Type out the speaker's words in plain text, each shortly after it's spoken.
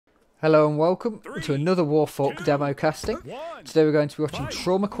Hello and welcome to another WarFork demo casting. Today we're going to be watching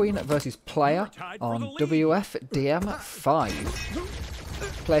Trauma Queen versus Player on WFDM5.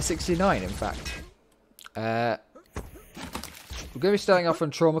 Player69 in fact. We're going to be starting off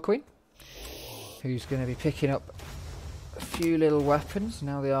on Trauma Queen, who's going to be picking up a few little weapons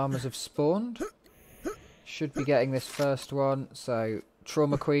now the armors have spawned. Should be getting this first one, so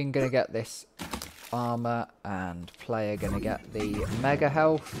Trauma Queen going to get this armor and Player going to get the mega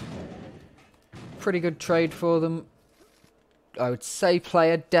health. Pretty good trade for them. I would say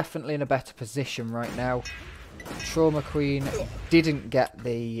Player definitely in a better position right now. Trauma Queen didn't get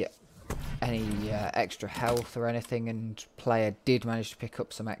any extra health or anything, and Player did manage to pick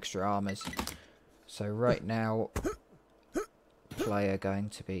up some extra armors. So right now Player going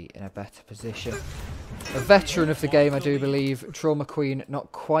to be in a better position. A veteran of the game, I do believe. Trauma Queen,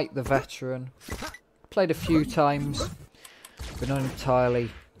 not quite the veteran. Played a few times, but not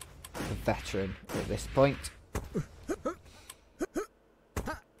entirely a veteran at this point.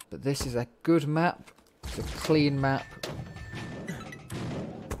 But this is a good map. It's a clean map.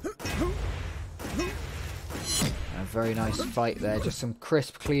 A very nice fight there. Just some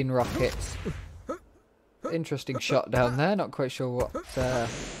crisp, clean rockets. Interesting shot down there. Not quite sure what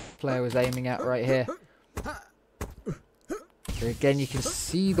Player was aiming at right here. But again, you can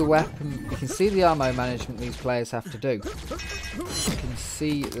see the weapon, you can see the ammo management these players have to do. You can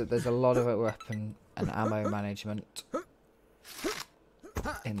see that there's a lot of weapon and ammo management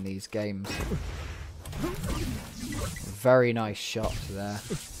in these games. Very nice shot there.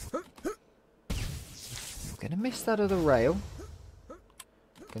 I'm going to miss that other rail.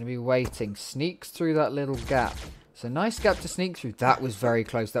 Going to be waiting. Sneaks through that little gap. It's a nice gap to sneak through. That was very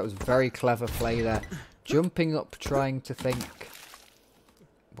close. That was very clever play there. Jumping up, trying to think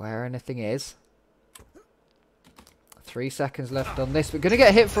where anything is. 3 seconds left on this. We're going to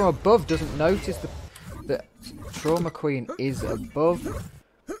get hit from above. Doesn't notice that Trauma Queen is above.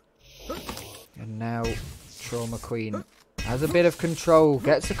 And now Trauma Queen has a bit of control.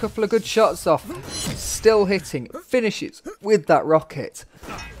 Gets a couple of good shots off. Still hitting. Finishes with that rocket.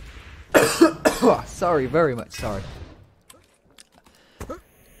 Sorry, very much sorry.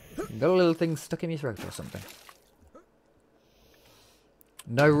 Got a little thing stuck in your throat or something.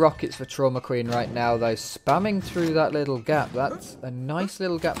 No rockets for Trauma Queen right now though. Spamming through that little gap. That's a nice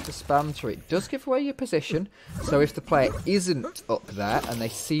little gap to spam through. It does give away your position. So if the player isn't up there and they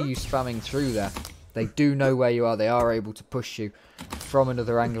see you spamming through there, they do know where you are. They are able to push you from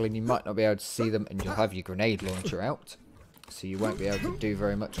another angle and you might not be able to see them, and you'll have your grenade launcher out. So you won't be able to do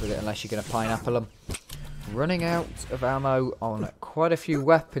very much with it unless you're going to pineapple them. Running out of ammo on quite a few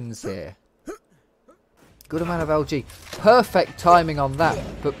weapons here. Good amount of LG. Perfect timing on that.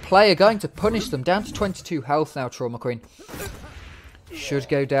 But Player going to punish them. Down to 22 health now, Trauma Queen. Should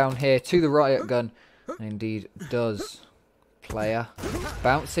go down here to the riot gun. And indeed does. Player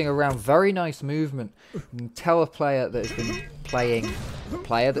bouncing around. Very nice movement. You can tell a player that has been playing.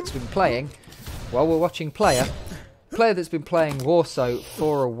 While we're watching Player that's been playing Warso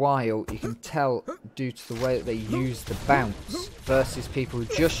for a while, you can tell due to the way that they use the bounce versus people who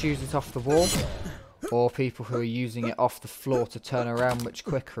just use it off the wall, or people who are using it off the floor to turn around much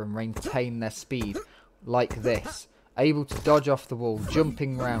quicker and maintain their speed, like this. Able to dodge off the wall,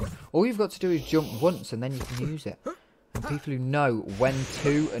 jumping around. All you've got to do is jump once and then you can use it. And people who know when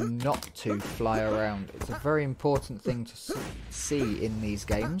to and not to fly around. It's a very important thing to see in these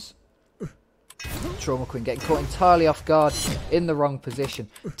games. Trauma Queen getting caught entirely off guard in the wrong position.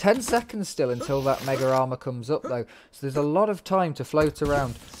 10 seconds still until that mega armor comes up though, so there's a lot of time to float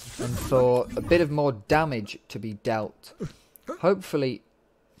around and for a bit of more damage to be dealt. Hopefully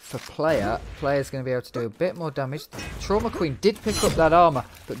for Player's going to be able to do a bit more damage. Trauma Queen did pick up that armor,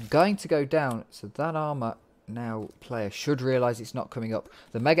 but going to go down, so that armor now Player should realise it's not coming up.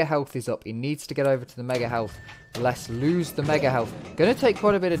 The mega health is up. He needs to get over to the mega health. Let's lose the mega health. Going to take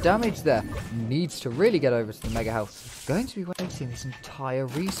quite a bit of damage there. Needs to really get over to the mega health. Going to be waiting this entire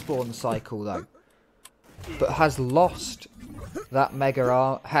respawn cycle though. But has lost that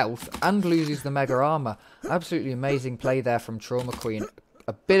mega health and loses the mega armor. Absolutely amazing play there from Trauma Queen.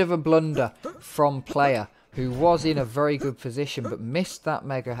 A bit of a blunder from Player, who was in a very good position but missed that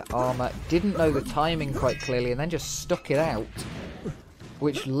mega armor, didn't know the timing quite clearly and then just stuck it out,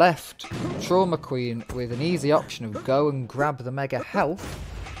 which left Trauma Queen with an easy option of go and grab the mega health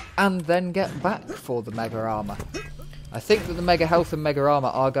and then get back for the mega armor. I think that the mega health and mega armor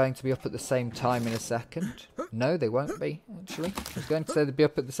are going to be up at the same time in a second. No, they won't be, actually. I was going to say they'd be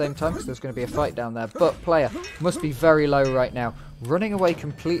up at the same time because there's going to be a fight down there. But Player must be very low right now. Running away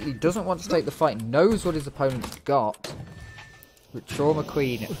completely, doesn't want to take the fight, knows what his opponent's got. But Trauma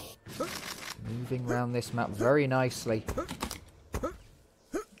Queen Moving around this map very nicely.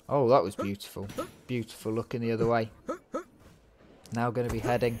 Oh, that was beautiful. Beautiful, looking the other way. Now going to be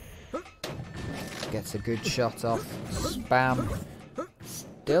heading. Gets a good shot off. Spam.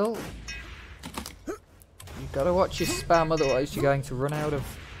 Still. You've got to watch your spam, otherwise you're going to run out of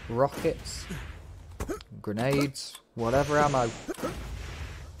rockets, grenades, whatever ammo.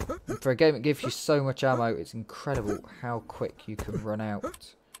 And for a game that gives you so much ammo, it's incredible how quick you can run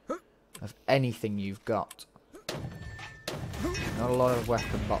out of anything you've got. Not a lot of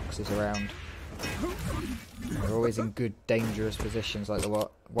weapon boxes around. They're always in good, dangerous positions, like the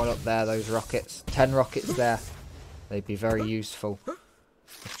one up there, those rockets. 10 rockets there. They'd be very useful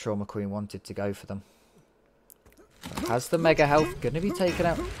if Trauma Queen wanted to go for them. But has the mega health going to be taken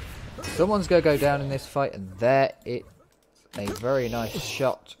out? Someone's going to go down in this fight, and there it's a very nice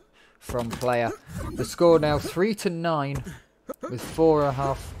shot from Player. The score now 3-9 with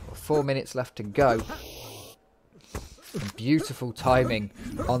 4 minutes left to go. And beautiful timing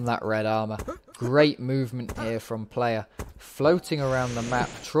on that red armour. Great movement here from Player. Floating around the map.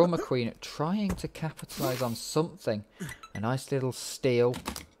 Trauma Queen trying to capitalise on something. A nice little steal.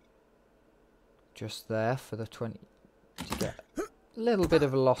 Just there for the 20. To get a little bit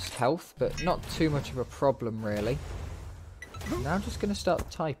of a lost health, but not too much of a problem really. Now I'm just going to start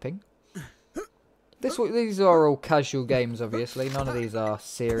typing. These are all casual games, obviously. None of these are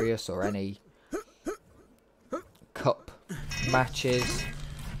serious or any cup matches.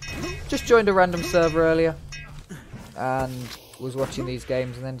 Just joined a random server earlier and was watching these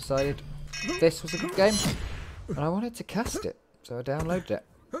games and then decided this was a good game and I wanted to cast it, so I downloaded it.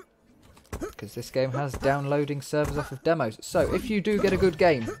 Because this game has downloading servers off of demos. So if you do get a good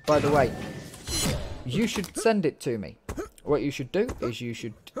game, by the way, you should send it to me. What you should do is you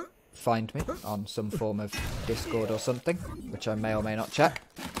should find me on some form of Discord or something, which I may or may not check.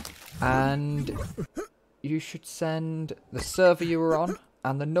 And you should send the server you were on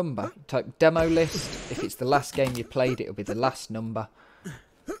and the number. Type demo list. If it's the last game you played, it'll be the last number.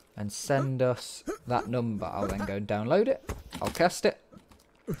 And send us that number. I'll then go and download it. I'll cast it.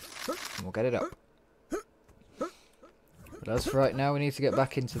 And we'll get it up. But as for right now, we need to get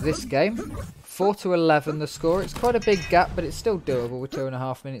back into this game. 4-11 the score. It's quite a big gap, but it's still doable with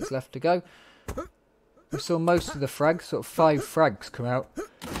 2.5 minutes left to go. We saw most of the frags, sort of 5 frags come out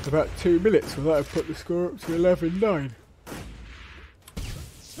in about 2 minutes. So that'll put the score up to 11-9.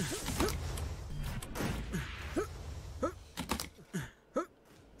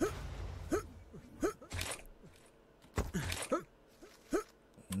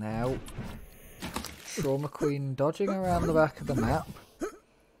 Now, Trauma Queen dodging around the back of the map.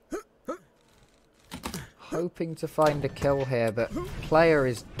 Hoping to find a kill here, but Player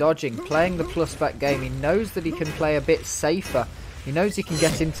is dodging, playing the plus back game. He knows that he can play a bit safer. He knows he can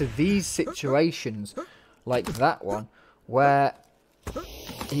get into these situations, like that one, where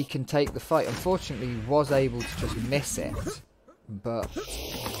he can take the fight. Unfortunately, he was able to just miss it, but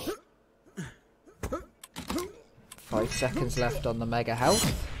 5 seconds left on the mega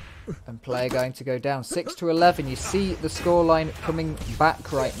health. And Player going to go down 6-11. You see the scoreline coming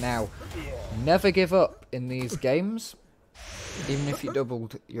back right now. Never give up in these games, even if you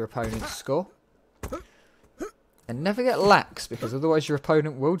doubled your opponent's score. And never get lax, because otherwise your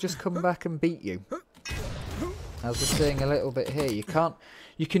opponent will just come back and beat you. As we're seeing a little bit here, you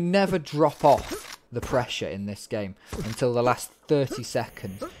can never drop off the pressure in this game until the last 30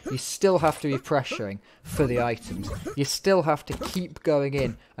 seconds. You still have to be pressuring for the items. You still have to keep going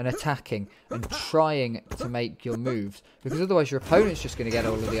in and attacking and trying to make your moves, because otherwise your opponent's just going to get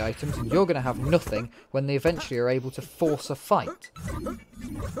all of the items and you're going to have nothing when they eventually are able to force a fight.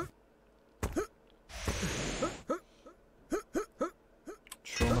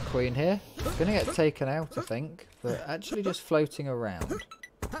 Trauma Queen here. It's going to get taken out, I think, but actually just floating around.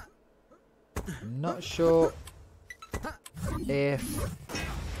 I'm not sure if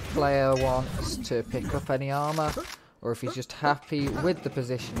Player wants to pick up any armour or if he's just happy with the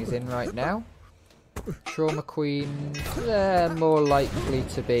position he's in right now. Trauma Queen, they're more likely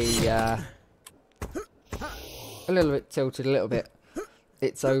to be a little bit tilted, a little bit.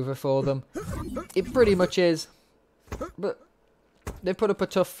 It's over for them. It pretty much is. But they put up a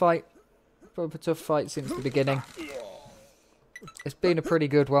tough fight. Put up a tough fight since the beginning. It's been a pretty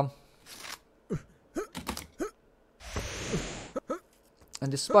good one. And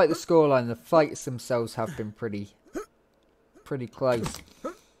despite the scoreline, the fights themselves have been pretty close.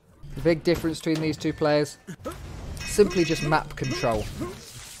 The big difference between these two players, simply just map control.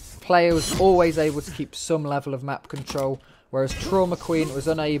 Player was always able to keep some level of map control, whereas Trauma Queen was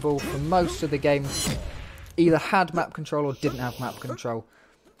unable for most of the game. Either had map control or didn't have map control.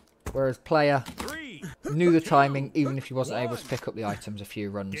 Whereas player knew the timing, even if he wasn't able to pick up the items a few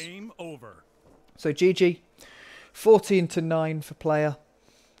runs. Game over. So GG, 14-9 for player.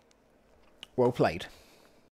 Well played.